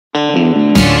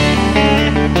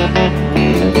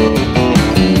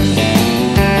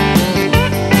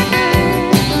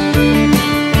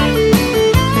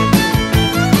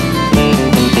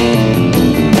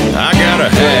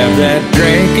That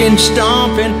drinking,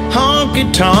 stomping,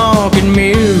 honky-tonkin'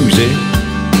 music.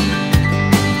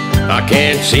 I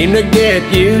can't seem to get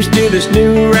used to this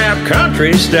new rap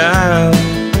country style.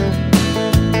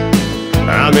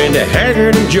 I'm into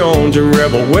Haggard and Jones and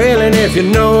rebel wailing, if you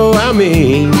know what I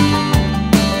mean.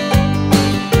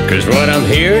 'Cause what I'm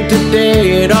hearing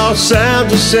today, it all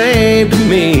sounds the same to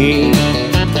me.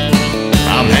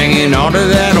 I'm hanging on to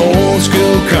that old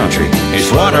school country,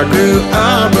 it's what I grew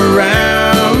up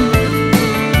around.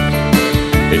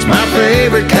 It's my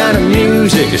favorite kind of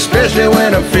music, especially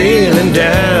when I'm feeling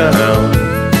down.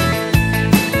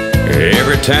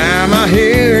 Every time I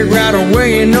hear it right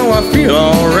away, you know I feel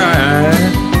alright.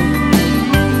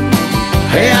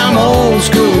 Hey, I'm old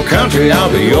school country, I'll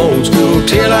be old school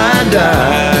till I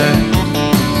die.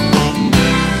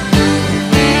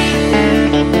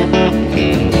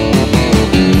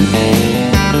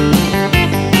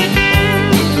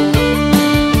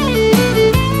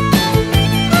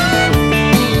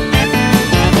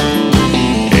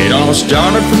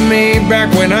 Started for me back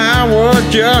when I was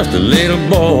just a little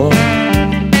boy.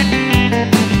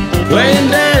 Playing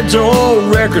Dad's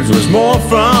old records was more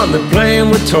fun than playing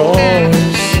with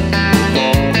toys.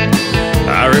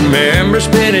 I remember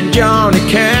spinning Johnny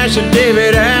Cash and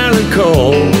David Allan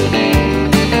Coe,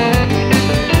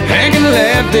 Hank and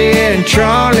Lefty and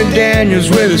Charlie Daniels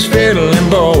with his fiddle and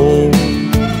bow.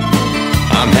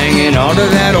 I'm hanging on to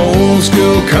that old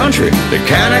school country that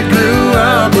kinda grew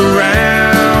up around.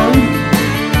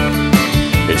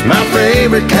 It's my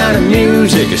favorite kind of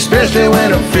music, especially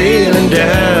when I'm feeling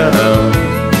down.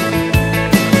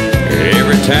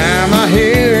 Every time I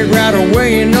hear it right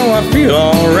away, you know I feel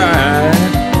alright.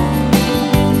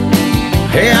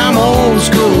 Hey, I'm old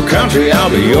school country, I'll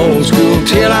be old school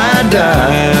till I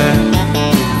die.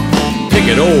 Pick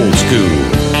it old school.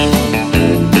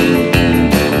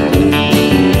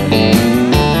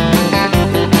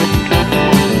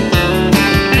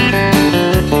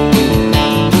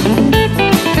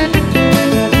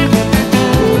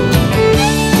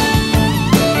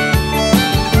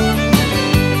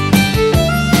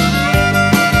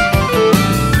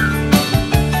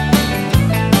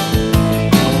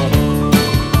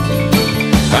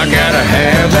 I gotta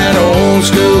have that old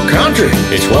school country,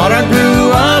 it's what I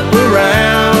grew up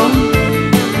around.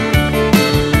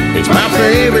 It's my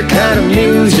favorite kind of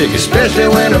music, especially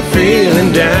when I'm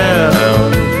feeling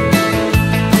down.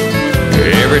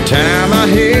 Every time I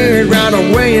hear it right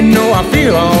away, you know I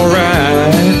feel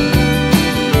alright.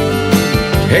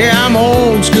 Hey, I'm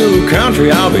old school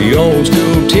country, I'll be old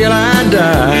school till I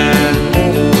die.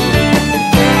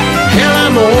 Hell,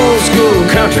 I'm old school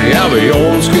country, I'll be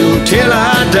old school till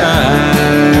I die.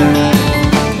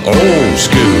 Old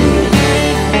school.